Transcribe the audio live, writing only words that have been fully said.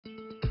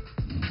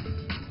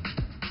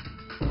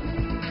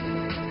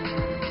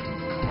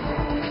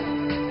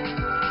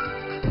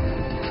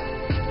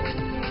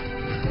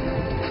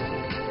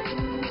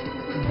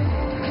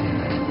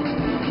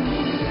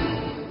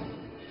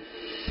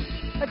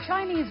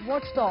Chinese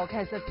watchdog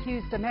has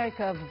accused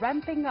America of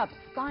ramping up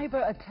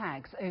cyber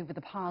attacks over the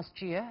past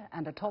year,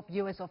 and a top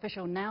U.S.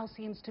 official now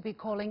seems to be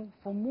calling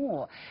for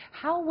more.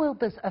 How will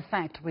this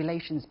affect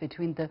relations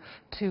between the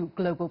two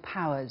global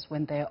powers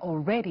when they're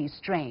already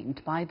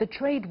strained by the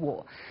trade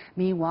war?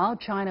 Meanwhile,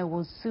 China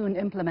will soon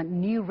implement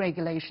new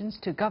regulations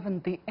to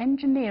govern the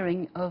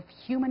engineering of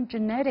human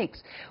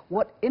genetics.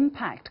 What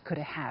impact could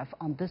it have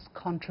on this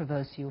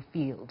controversial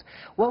field?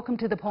 Welcome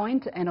to The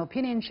Point, an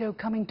opinion show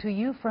coming to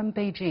you from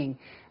Beijing.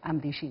 I'm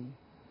Li Xin.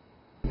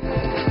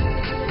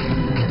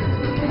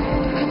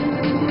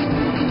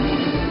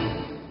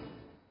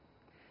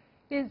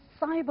 Is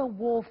cyber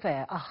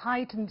warfare a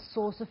heightened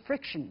source of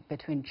friction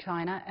between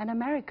China and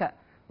America?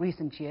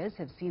 Recent years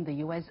have seen the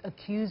U.S.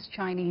 accuse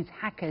Chinese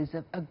hackers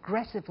of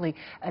aggressively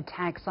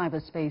attack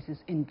cyberspaces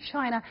in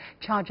China,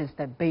 charges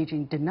that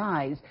Beijing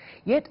denies.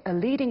 Yet a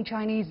leading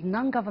Chinese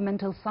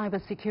non-governmental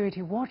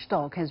cybersecurity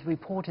watchdog has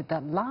reported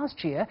that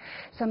last year,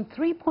 some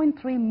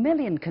 3.3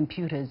 million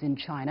computers in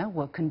China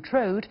were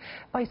controlled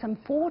by some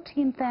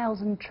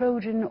 14,000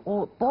 Trojan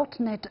or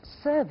botnet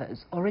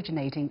servers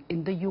originating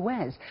in the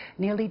U.S.,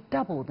 nearly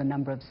double the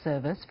number of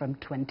servers from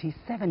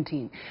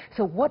 2017.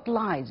 So what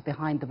lies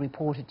behind the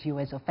reported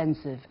U.S.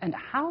 offensive, and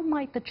how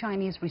might the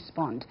Chinese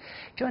respond?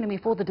 Joining me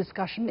for the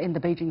discussion in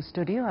the Beijing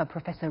studio are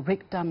Professor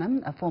Rick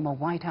Dunham, a former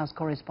White House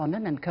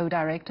correspondent and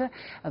co-director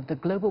of the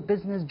Global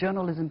Business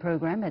Journalism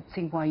Program at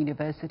Tsinghua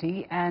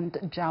University, and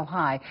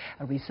Zhao,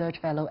 a research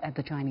fellow at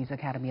the Chinese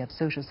Academy of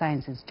Social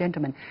Sciences.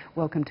 Gentlemen,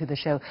 welcome to the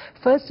show.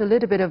 First, a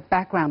little bit of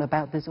background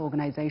about this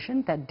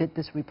organization that did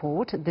this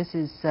report. This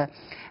is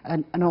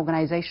an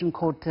organization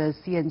called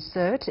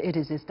CNCERT. It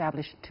is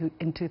established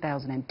in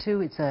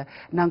 2002. It's a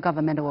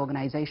non-governmental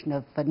organization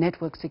of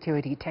network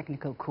security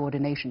technical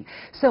coordination.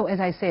 So, as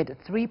I said,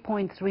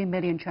 3.3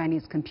 million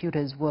Chinese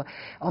computers were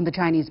on the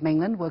Chinese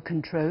mainland were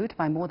controlled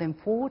by more than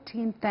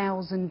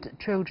 14,000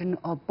 Trojan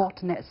or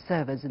botnet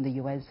servers in the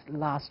U.S.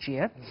 last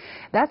year.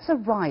 That's a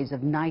rise of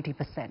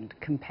 90%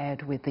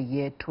 compared with the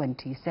year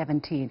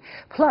 2017.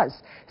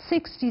 Plus,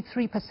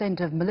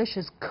 63% of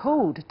malicious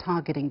code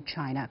targeting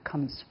China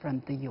comes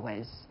from the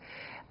U.S.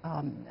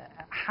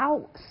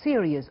 How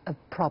serious a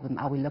problem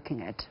are we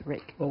looking at,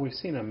 Rick? Well, we've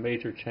seen a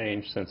major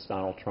change since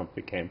Donald Trump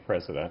became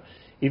president.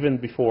 Even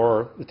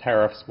before the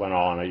tariffs went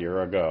on a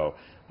year ago,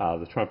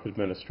 the Trump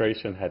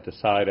administration had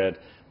decided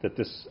that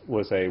this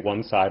was a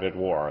one-sided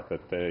war,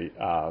 that the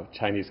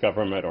Chinese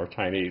government or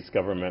Chinese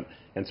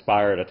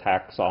government-inspired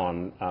attacks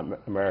on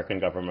American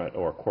government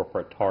or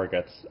corporate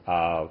targets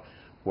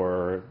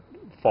were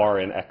far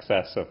in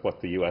excess of what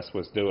the U.S.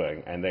 was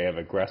doing, and they have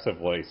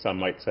aggressively, some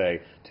might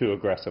say too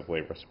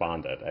aggressively,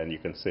 responded. And you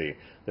can see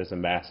there's a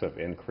massive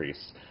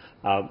increase.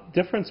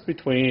 Difference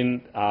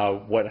between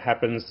what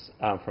happens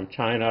from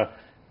China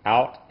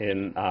out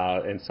in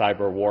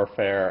cyber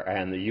warfare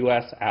and the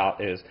U.S.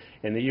 out is,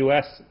 in the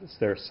U.S.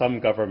 there's some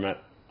government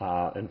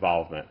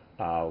involvement,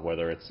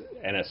 whether it's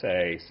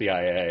NSA,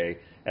 CIA,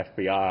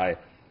 FBI,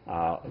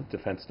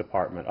 Defense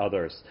Department,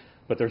 others.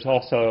 But there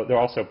are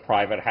also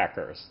private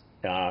hackers.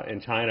 In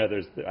China,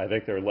 I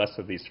think there are less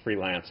of these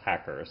freelance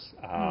hackers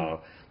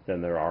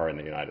than there are in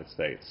the United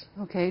States.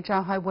 Okay,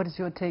 Zhao, what is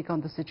your take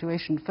on the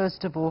situation?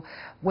 First of all,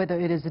 whether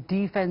it is a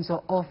defense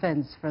or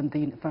offense from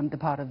the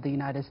part of the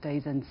United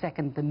States, and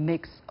second, the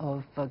mix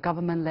of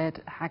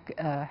government-led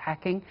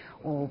hacking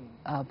or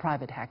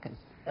private hackers.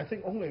 I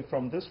think only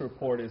from this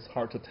report it's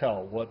hard to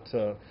tell what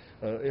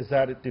is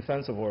that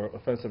defensive or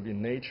offensive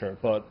in nature,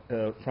 but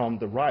from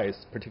the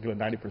rise, particularly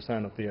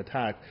 90% of the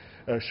attack,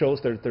 shows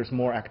that there's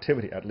more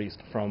activity, at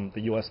least from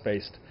the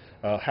US-based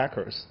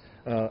hackers.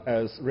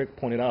 As Rick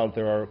pointed out,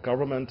 there are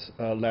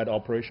government-led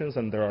operations,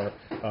 and there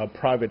are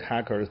private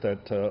hackers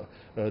that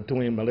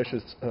doing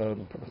malicious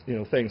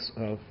things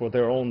for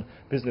their own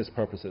business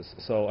purposes.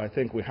 So I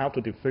think we have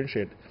to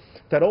differentiate.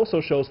 That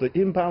also shows the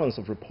imbalance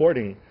of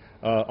reporting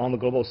on the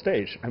global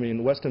stage. I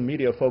mean, Western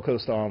media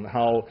focused on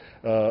how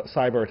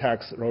cyber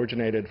attacks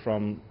originated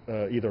from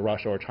either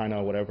Russia or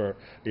China or whatever,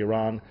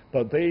 Iran,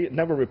 but they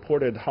never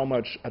reported how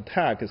much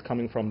attack is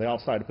coming from the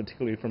outside,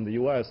 particularly from the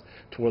U.S.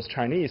 towards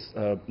Chinese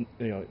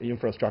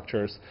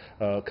infrastructures,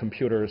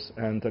 computers,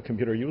 and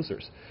computer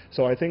users.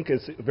 So I think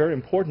it's very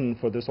important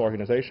for this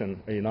organization,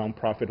 a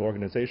non-profit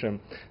organization,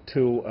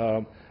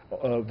 to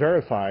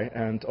verify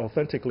and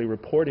authentically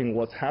reporting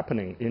what's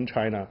happening in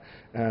China.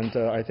 And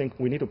I think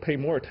we need to pay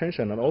more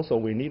attention, and also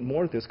we need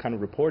more of this kind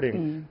of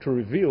reporting to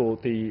reveal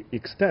the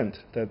extent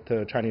that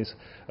the Chinese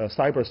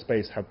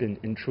cyberspace have been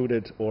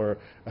intruded or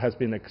has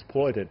been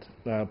exploited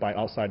by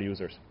outside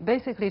users.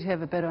 Basically, to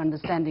have a better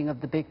understanding of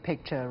the big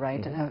picture,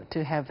 right?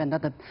 To have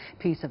another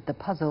piece of the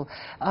puzzle.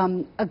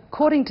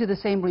 According to the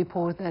same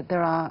report, that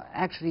there are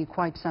actually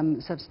quite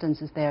some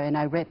substances there, and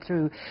I read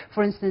through.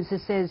 For instance,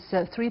 it says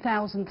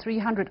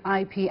 3,300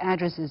 IP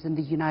addresses in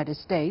the United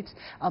States,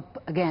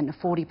 up again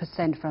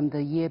 40% from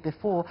the year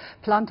before,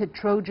 planted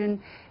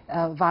Trojan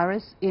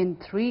virus in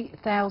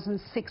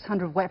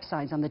 3,600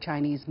 websites on the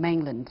Chinese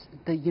mainland.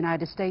 The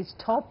United States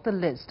topped the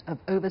list of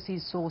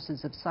overseas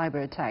sources of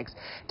cyber attacks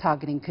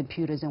targeting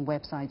computers and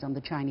websites on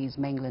the Chinese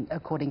mainland,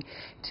 according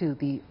to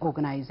the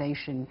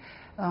organization.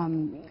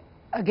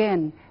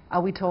 Again,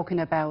 are we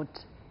talking about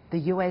the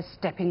U.S.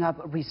 stepping up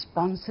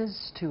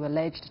responses to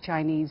alleged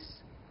Chinese,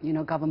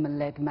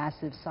 government-led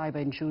massive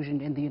cyber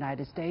intrusion in the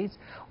United States,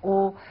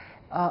 or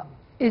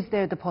is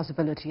there the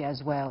possibility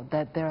as well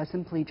that there are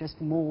simply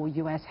just more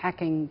U.S.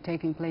 hacking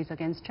taking place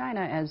against China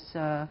as,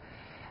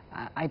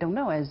 I don't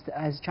know,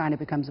 as China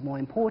becomes more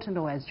important,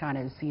 or as China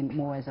is seen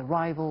more as a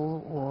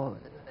rival, or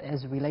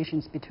as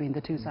relations between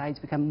the two sides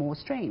become more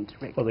strained?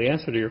 Rick? Well, the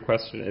answer to your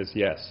question is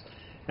yes.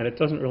 And it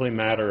doesn't really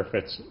matter if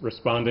it's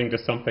responding to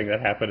something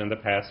that happened in the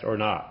past or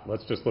not.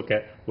 Let's just look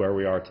at where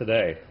we are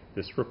today.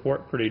 This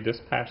report pretty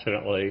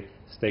dispassionately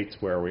states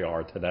where we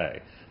are today.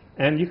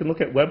 And you can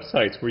look at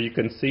websites where you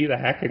can see the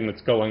hacking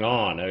that's going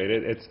on. I mean,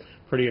 it's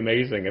pretty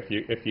amazing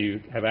if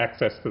you have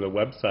access to the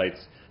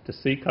websites to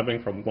see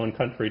coming from one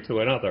country to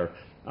another.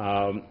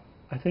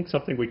 I think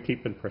something we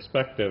keep in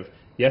perspective,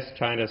 yes,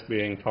 China's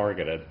being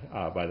targeted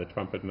by the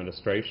Trump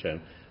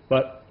administration,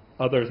 but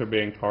others are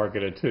being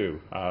targeted too.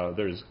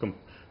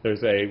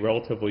 There's a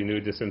relatively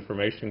new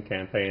disinformation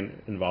campaign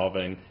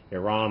involving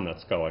Iran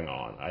that's going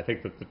on. I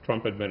think that the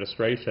Trump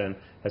administration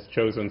has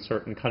chosen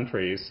certain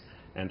countries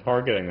and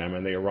targeting them.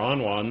 In the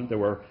Iran one, there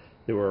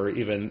were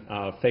even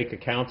fake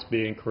accounts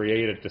being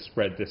created to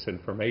spread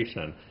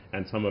disinformation,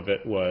 and some of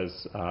it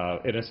was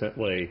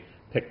innocently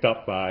picked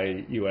up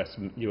by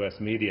U.S.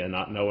 media,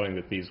 not knowing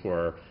that these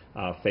were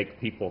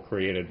fake people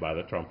created by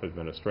the Trump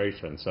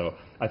administration. So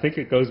I think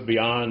it goes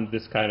beyond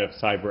this kind of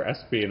cyber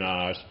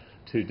espionage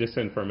to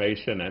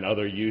disinformation and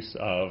other use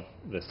of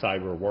the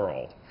cyber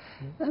world.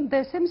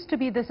 There seems to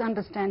be this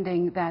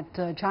understanding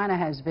that China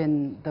has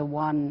been the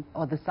one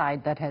or the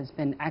side that has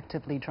been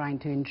actively trying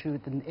to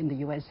intrude in the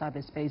U.S.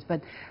 cyberspace.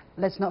 But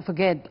let's not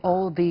forget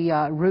all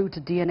the root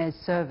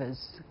DNS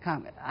servers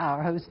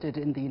are hosted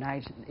in the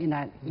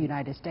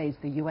United States.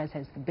 The U.S.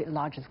 has the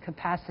largest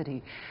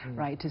capacity,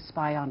 right, to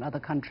spy on other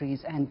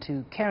countries and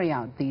to carry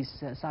out these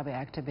cyber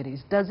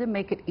activities. Does it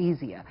make it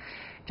easier,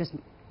 just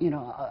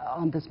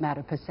on this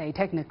matter per se,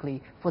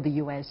 technically, for the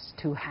U.S.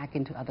 to hack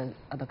into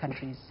other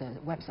countries'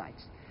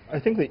 websites? I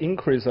think the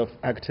increase of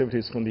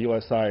activities from the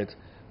U.S. side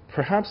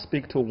perhaps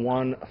speak to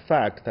one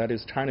fact, that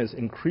is China is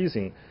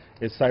increasing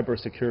its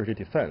cybersecurity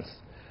defense.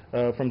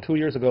 From 2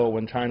 years ago,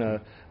 when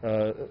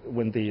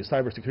when the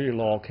cybersecurity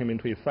law came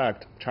into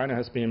effect, China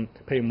has been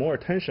paying more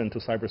attention to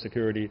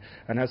cybersecurity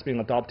and has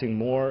been adopting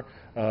more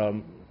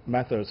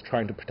methods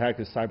trying to protect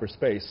its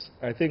cyberspace.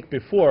 I think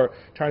before,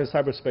 China's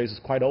cyberspace is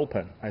quite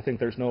open. I think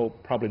there's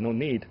probably no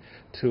need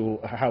to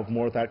have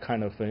more of that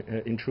kind of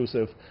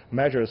intrusive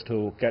measures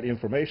to get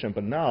information.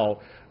 But now,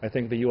 I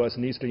think the U.S.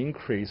 needs to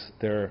increase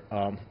their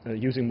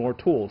using more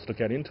tools to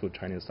get into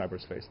Chinese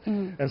cyberspace.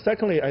 And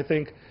secondly, I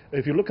think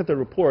if you look at the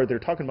report, they're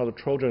talking about the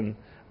Trojan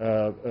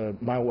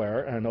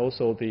malware and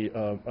also the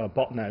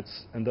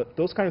botnets, and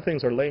those kind of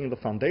things are laying the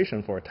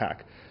foundation for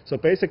attack. So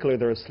basically,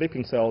 there are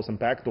sleeping cells and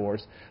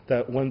backdoors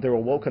that, when they were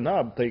woken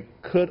up, they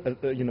could,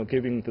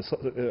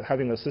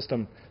 having a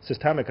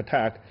systemic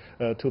attack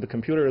to the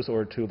computers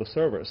or to the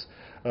servers.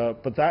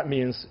 But that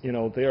means,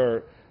 they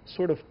are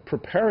sort of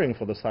preparing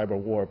for the cyber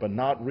war, but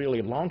not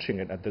really launching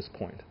it at this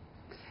point.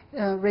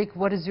 Rick,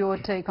 what is your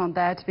take on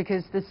that?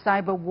 Because this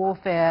cyber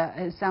warfare,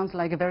 it sounds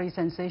like a very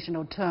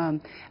sensational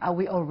term. Are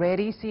we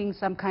already seeing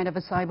some kind of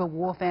a cyber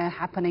warfare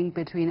happening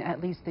between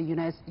at least the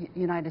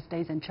United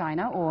States and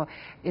China, or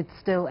it's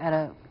still at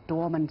a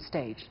dormant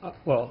stage?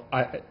 Well,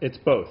 it's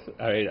both.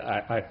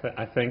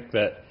 I think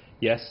that,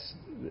 yes,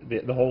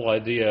 the whole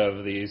idea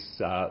of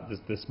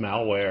this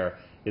malware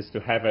is to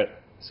have it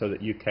so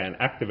that you can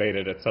activate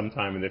it at some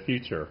time in the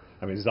future.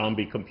 I mean,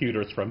 zombie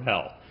computers from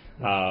hell.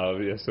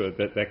 So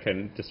that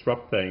can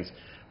disrupt things.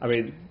 I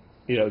mean,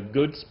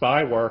 good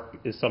spy work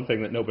is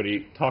something that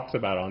nobody talks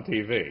about on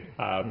TV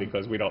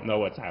because we don't know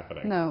what's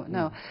happening.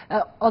 No.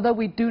 Although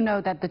we do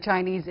know that the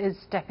Chinese is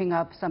stepping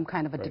up some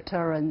kind of a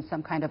deterrence,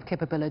 some kind of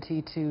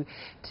capability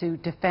to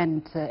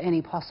defend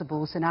any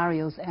possible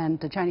scenarios. And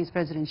the Chinese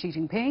President Xi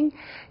Jinping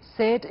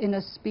said in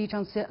a speech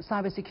on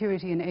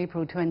cybersecurity in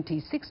April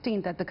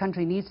 2016 that the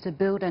country needs to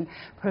build and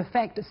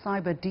perfect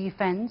cyber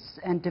defense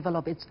and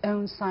develop its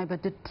own cyber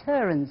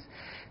deterrence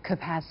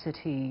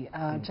capacity.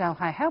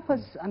 Zhao, help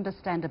us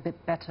understand a bit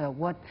better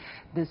what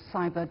this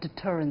cyber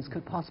deterrence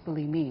could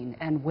possibly mean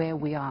and where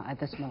we are at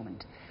this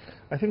moment.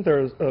 I think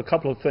there's a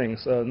couple of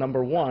things.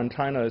 Number one,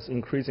 China is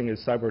increasing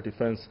its cyber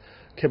defense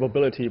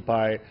capability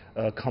by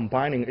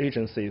combining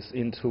agencies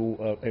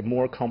into a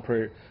more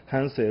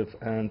comprehensive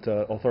and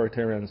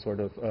authoritarian sort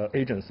of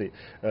agency,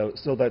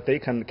 so that they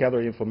can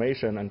gather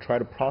information and try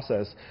to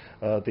process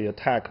the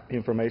attack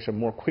information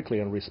more quickly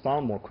and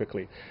respond more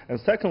quickly. And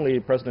secondly,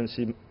 President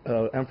Xi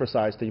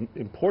emphasized the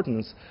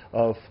importance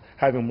of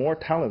having more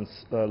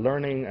talents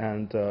learning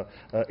and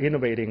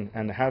innovating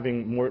and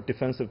having more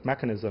defensive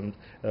mechanisms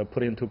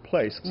put into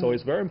place. So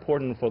it's very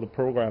important for the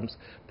programs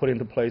put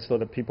into place so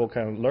that people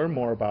can learn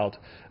more about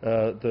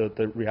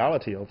the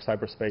reality of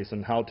cyberspace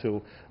and how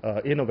to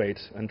innovate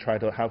and try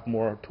to have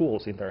more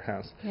tools in their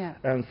hands. Yeah.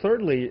 And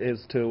thirdly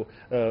is to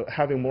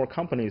having more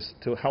companies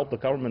to help the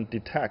government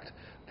detect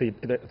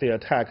the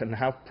attack and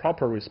have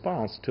proper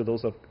response to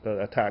those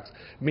attacks,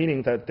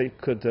 meaning that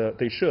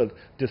they should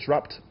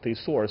disrupt the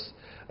source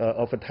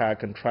of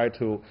attack and try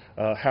to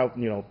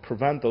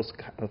prevent those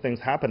things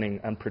happening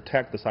and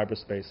protect the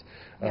cyberspace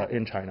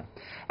in China.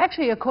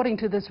 Actually, according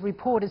to this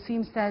report, it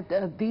seems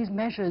that these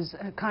measures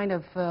kind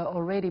of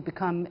already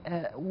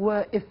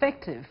were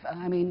effective.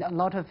 I mean, a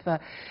lot of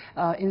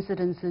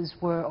incidences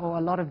or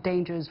a lot of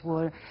dangers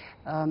were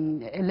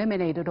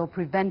eliminated or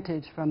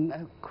prevented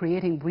from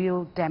creating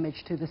real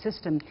damage to the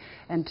system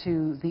and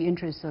to the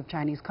interests of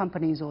Chinese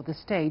companies or the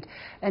state.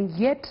 And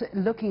yet,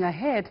 looking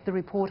ahead, the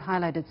report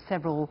highlighted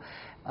several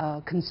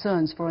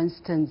concerns. For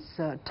instance,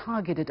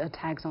 targeted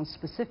attacks on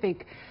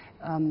specific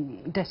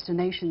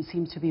destinations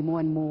seems to be more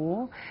and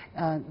more.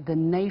 The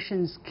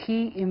nation's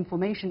key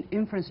information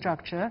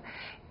infrastructure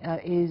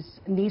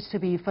needs to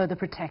be further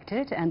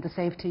protected, and the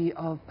safety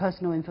of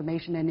personal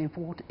information and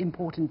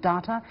important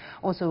data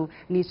also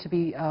needs to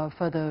be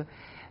further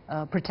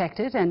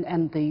protected,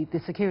 and the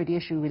security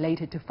issue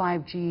related to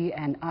 5G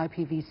and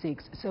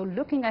IPv6. So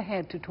looking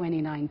ahead to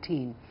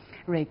 2019,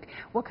 Rick,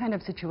 what kind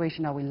of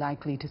situation are we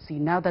likely to see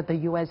now that the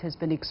U.S. has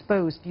been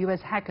exposed, U.S.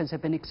 hackers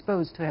have been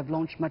exposed to have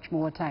launched much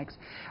more attacks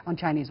on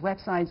Chinese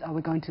websites? Are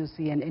we going to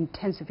see an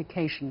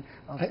intensification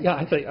of Yeah,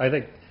 I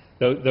think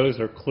those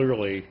are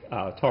clearly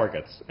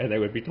targets, and they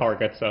would be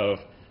targets of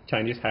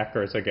Chinese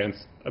hackers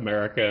against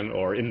American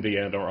or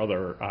Indian or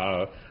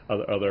other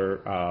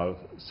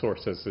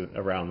sources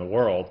around the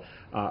world.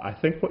 I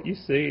think what you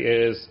see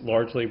is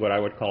largely what I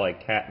would call a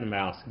cat and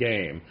mouse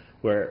game,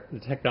 where the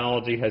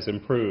technology has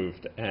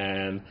improved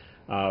and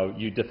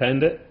you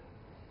defend it,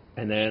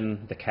 and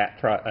then the cat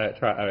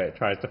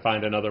tries to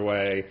find another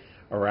way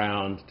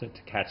around to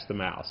catch the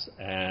mouse.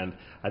 And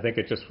I think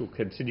it just will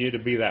continue to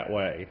be that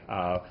way.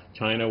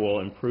 China will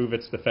improve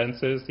its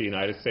defenses, the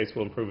United States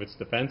will improve its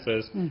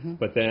defenses,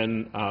 but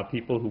then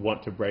people who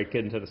want to break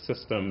into the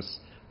systems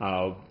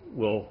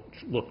will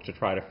look to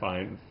try to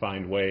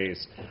find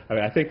ways. I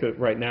mean, I think that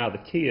right now the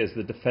key is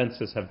the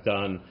defenses have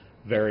done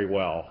very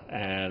well,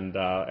 and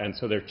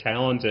so they're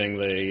challenging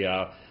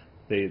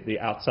the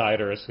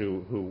outsiders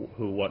who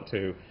want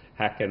to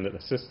hack into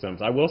the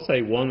systems. I will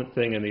say one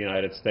thing in the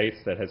United States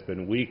that has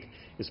been weak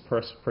is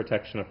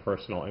protection of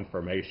personal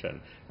information.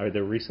 I mean,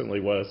 there recently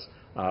was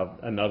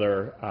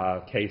another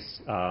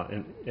case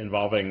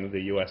involving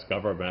the U.S.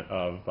 government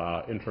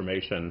of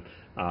information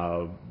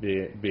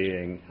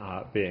being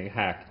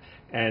hacked.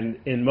 And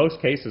in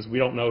most cases, we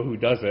don't know who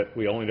does it.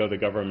 We only know the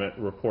government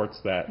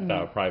reports that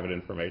private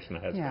information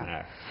has been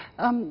hacked.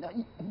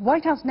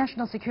 White House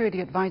National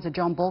Security Advisor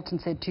John Bolton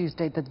said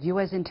Tuesday that the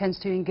U.S. intends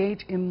to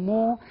engage in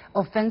more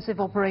offensive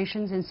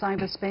operations in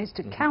cyberspace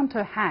to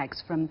counter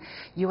hacks from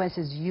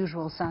U.S.'s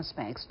usual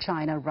suspects,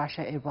 China,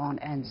 Russia, Iran,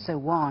 and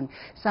so on.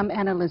 Some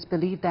analysts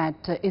believe that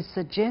it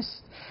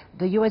suggests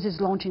the U.S. is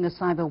launching a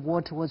cyber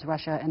war towards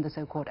Russia and the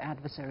so-called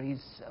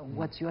adversaries.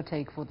 What's your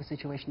take for the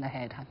situation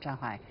ahead,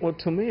 Zhao? Well,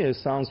 to me, it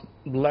sounds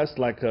less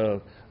like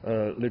a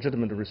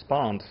legitimate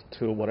response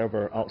to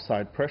whatever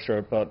outside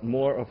pressure, but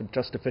more of a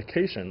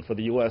justification for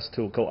the U.S.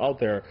 to go out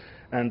there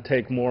and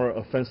take more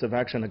offensive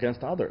action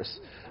against others.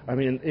 I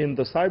mean, in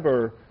the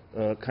cyber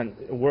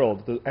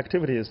world, the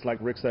activities, like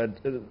Rick said,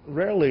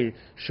 rarely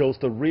shows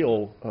the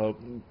real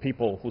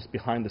people who's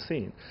behind the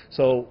scene.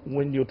 So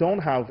when you don't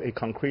have a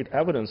concrete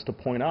evidence to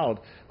point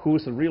out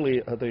who's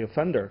really the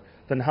offender,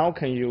 then how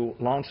can you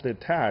launch the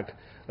attack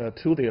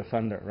to the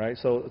offender, right?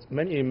 So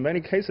in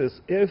many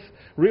cases, if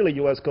really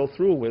U.S. go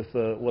through with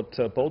what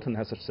Bolton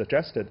has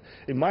suggested,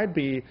 it might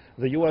be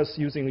the U.S.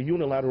 using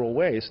unilateral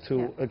ways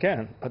to,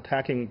 again,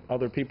 attacking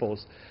other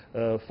people's,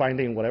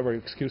 finding whatever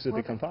excuses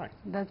they can find.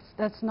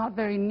 That's not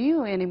very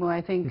new anymore.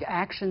 I think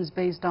actions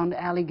based on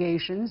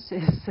allegations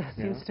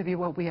seems to be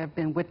what we have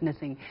been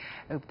witnessing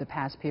over the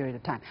past period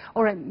of time.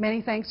 All right,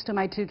 many thanks to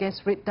my two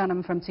guests, Rick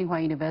Dunham from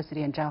Tsinghua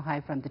University and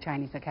Zhao from the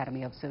Chinese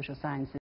Academy of Social Sciences.